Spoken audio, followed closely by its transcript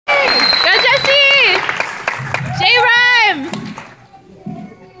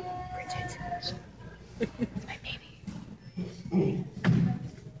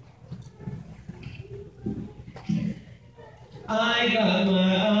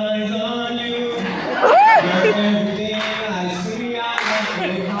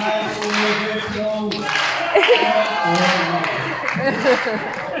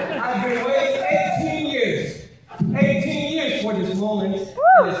I've been waiting 18 years for this moment,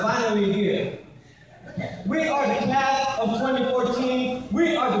 and it's finally here. We are the class of 2014.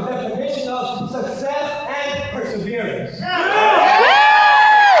 We are the definition of success and perseverance.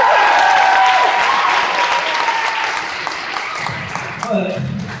 But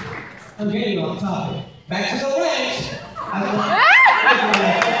I'm getting off topic. Back to the ranch.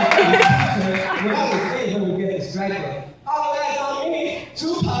 What I would say when we get distracted. All eyes on me,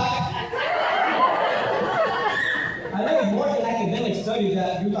 Tupac. I learned more than academic studies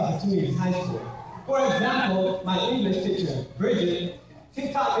at Youth Opportunities High School. For example, my English teacher, Bridget,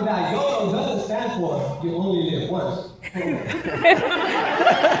 she taught me that YOLO doesn't stand for you only live once.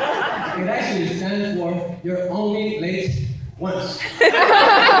 It actually stands for you're only late once. I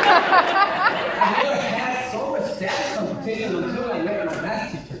never had so much dance competition until I met my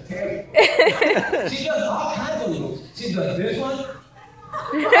math teacher, Terry. She does all kinds of moves. She does this one,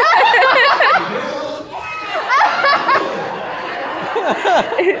 and this one.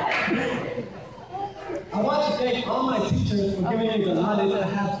 I want to thank all my teachers for giving me the knowledge I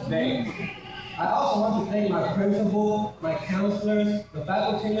have today. I also want to thank my principal, my counselors, the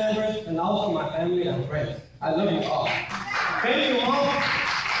faculty members, and also my family and friends. I love you all. Thank you, Mom.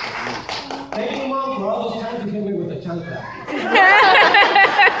 Thank you, Mom, for all those times you hit me with the chancla.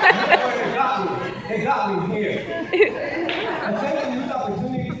 It got me here. Attending youth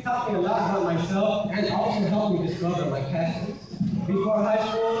opportunities taught me a lot about myself and also helped me discover my passions. Before high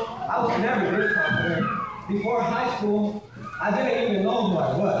school, I was never this confident. Before high school, I didn't even know who I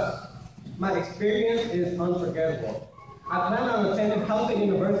was. My experience is unforgettable. I plan on attending Caltech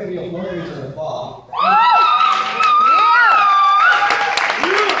University of Northridge in the fall. I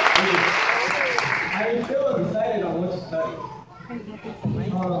am still decided on what to study.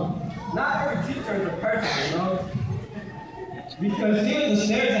 Not every teacher is a person, you know? Because seeing the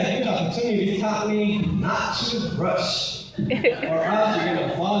stairs at Youth Opportunities taught me not to rush, or else you're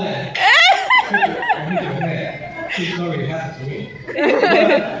gonna fall in and hit your head. True story happened to me.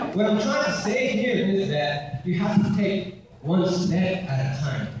 But what I'm trying to say here is that you have to take one step at a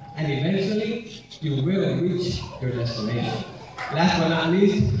time, and eventually you will reach your destination. Last but not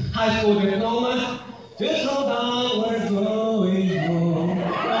least, high school diploma. Just hold on, we're going home.